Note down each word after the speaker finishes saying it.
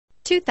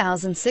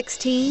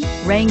2016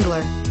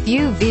 Wrangler.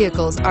 Few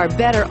vehicles are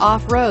better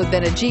off-road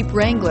than a Jeep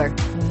Wrangler.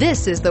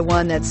 This is the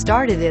one that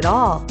started it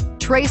all.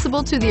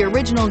 Traceable to the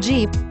original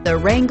Jeep, the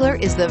Wrangler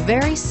is the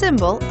very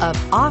symbol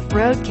of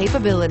off-road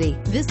capability.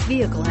 This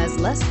vehicle has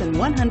less than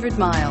 100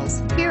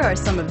 miles. Here are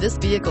some of this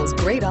vehicle's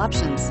great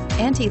options: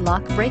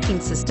 anti-lock braking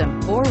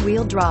system,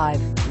 four-wheel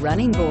drive,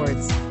 running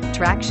boards,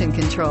 traction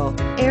control,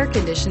 air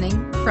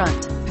conditioning,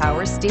 front,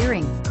 power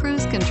steering,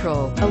 cruise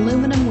control,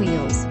 aluminum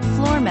wheels,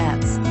 floor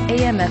mats,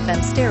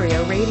 AM/FM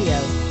stereo radio.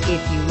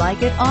 If you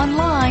like it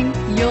online,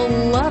 you'll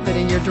love it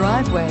in your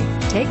driveway.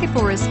 Take it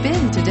for a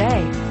spin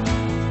today.